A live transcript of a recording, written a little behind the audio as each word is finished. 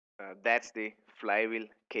That's the flywheel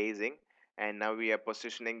casing, and now we are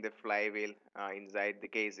positioning the flywheel inside the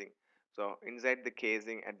casing. So inside the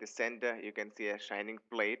casing at the center you can see a shining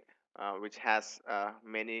plate which has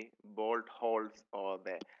many bolt holes over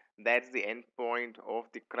there. That's the end point of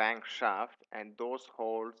the crankshaft, and those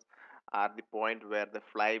holes are the point where the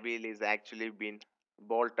flywheel is actually been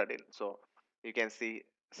bolted in. So you can see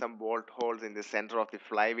some bolt holes in the center of the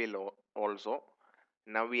flywheel also.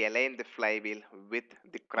 Now we align the flywheel with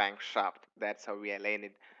the crankshaft. That's how we align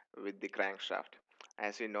it with the crankshaft.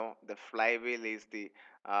 As you know, the flywheel is the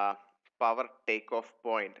uh, power takeoff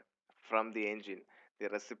point from the engine. The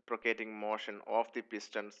reciprocating motion of the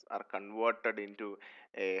pistons are converted into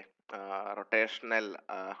a rotational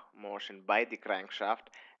motion by the crankshaft,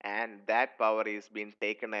 and that power is being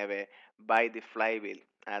taken away by the flywheel,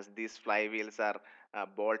 as these flywheels are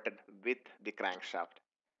bolted with the crankshaft.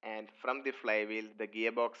 And from the flywheel the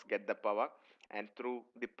gearbox get the power, and through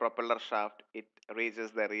the propeller shaft it reaches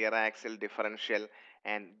the rear axle differential,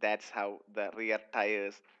 and that's how the rear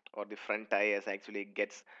tires or the front tires actually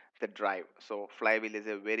gets the drive. So flywheel is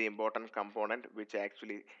a very important component which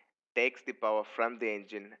actually takes the power from the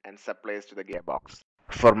engine and supplies to the gearbox.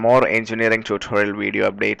 For more engineering tutorial video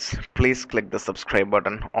updates, please click the subscribe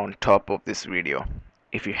button on top of this video.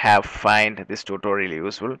 If you have find this tutorial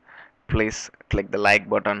useful, please click the like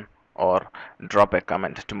button or drop a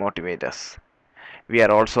comment to motivate us. We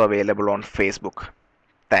are also available on Facebook.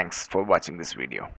 Thanks for watching this video.